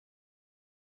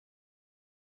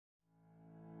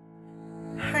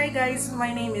guys,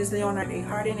 my name is Leonard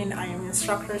Harden and I am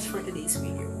instructors for today's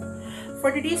video. For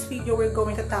today's video, we're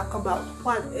going to talk about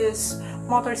what is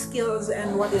motor skills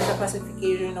and what is the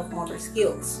classification of motor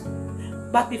skills.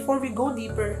 But before we go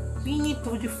deeper, we need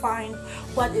to define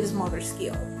what is motor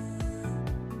skill.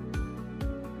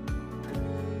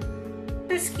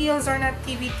 Motor skills are an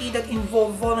activity that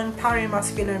involve voluntary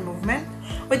muscular movement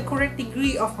with correct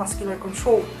degree of muscular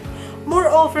control.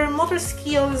 Moreover, motor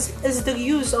skills is the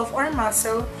use of our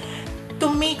muscle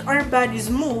to make our bodies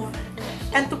move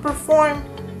and to perform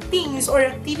things or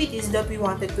activities that we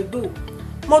wanted to do.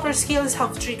 Motor skills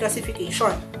have three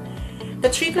classifications. The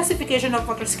three classifications of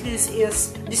motor skills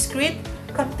is discrete,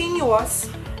 continuous,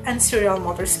 and serial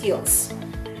motor skills.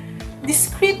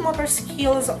 Discrete motor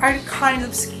skills are the kind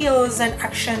of skills and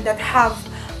action that have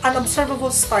an observable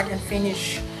start and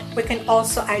finish. We can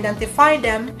also identify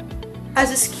them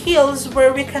as skills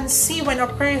where we can see when a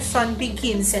person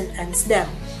begins and ends them.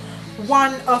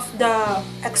 One of the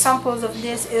examples of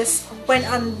this is when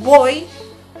a boy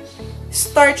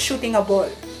starts shooting a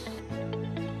ball.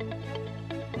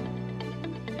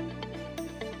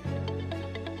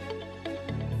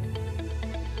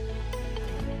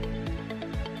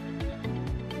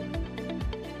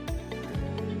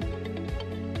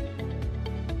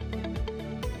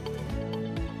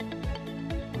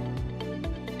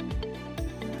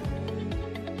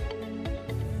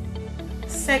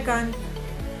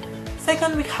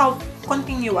 Second, we have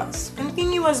continuous.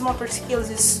 Continuous motor skills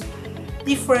is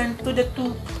different to the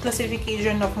two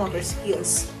classification of motor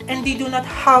skills, and they do not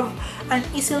have an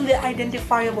easily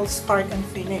identifiable start and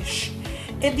finish.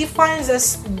 It defines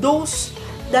as those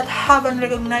that have an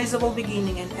recognizable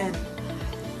beginning and end.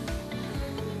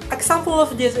 Example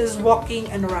of this is walking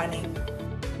and running.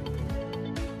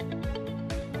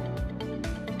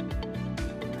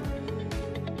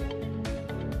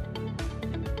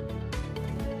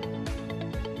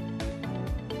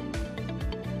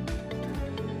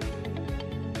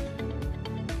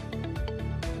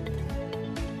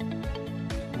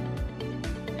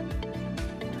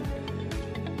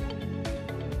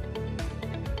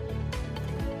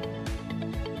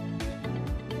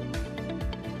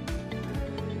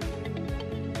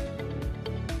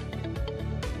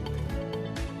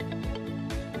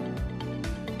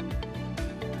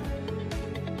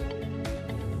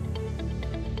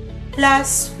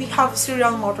 Last, we have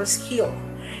serial motor skill.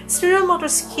 Serial motor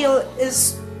skill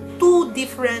is too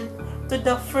different to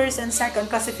the first and second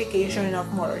classification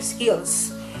of motor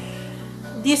skills.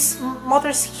 These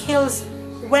motor skills,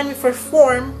 when we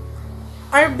perform,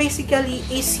 are basically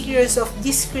a series of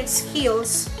discrete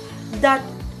skills that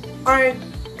are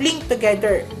linked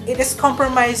together. It is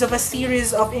comprised of a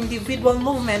series of individual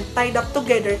movements tied up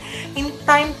together in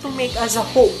time to make as a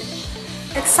whole.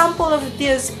 Example of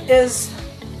this is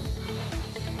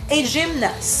a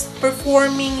gymnast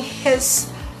performing his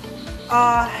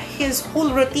whole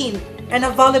routine and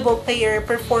a volleyball player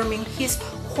performing his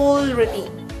whole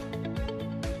routine.